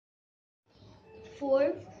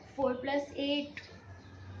4, 4 plus 8,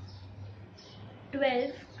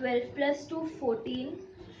 12, 12 plus 2, 14,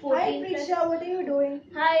 Hi 14 plus... Prisha, what are you doing?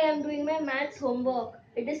 Hi, I'm doing my maths homework.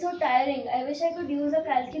 It is so tiring. I wish I could use a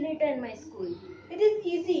calculator in my school. It is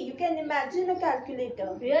easy. You can imagine a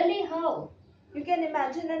calculator. Really? How? You can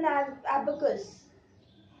imagine an abacus.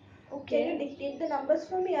 Okay. Can you dictate the numbers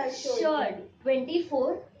for me? I'll show Sure. it to you.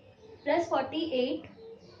 24 plus 48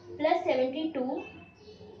 plus 72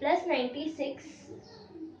 plus 96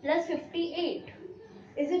 plus 58.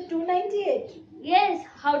 Is it 298? Yes,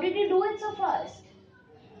 how did you do it so fast?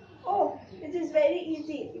 Oh, it is very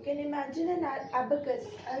easy. You can imagine an abacus.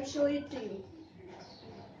 I'll show it to you.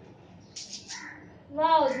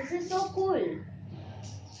 Wow, this is so cool.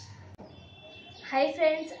 Hi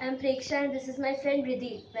friends, I'm Preksha and this is my friend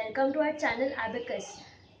Riddhi. Welcome to our channel Abacus.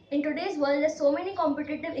 In today's world, there's so many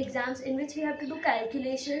competitive exams in which we have to do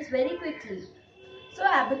calculations very quickly. So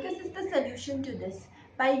abacus is the solution to this.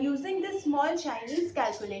 By using this small Chinese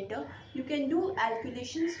calculator, you can do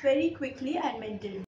calculations very quickly and mentally.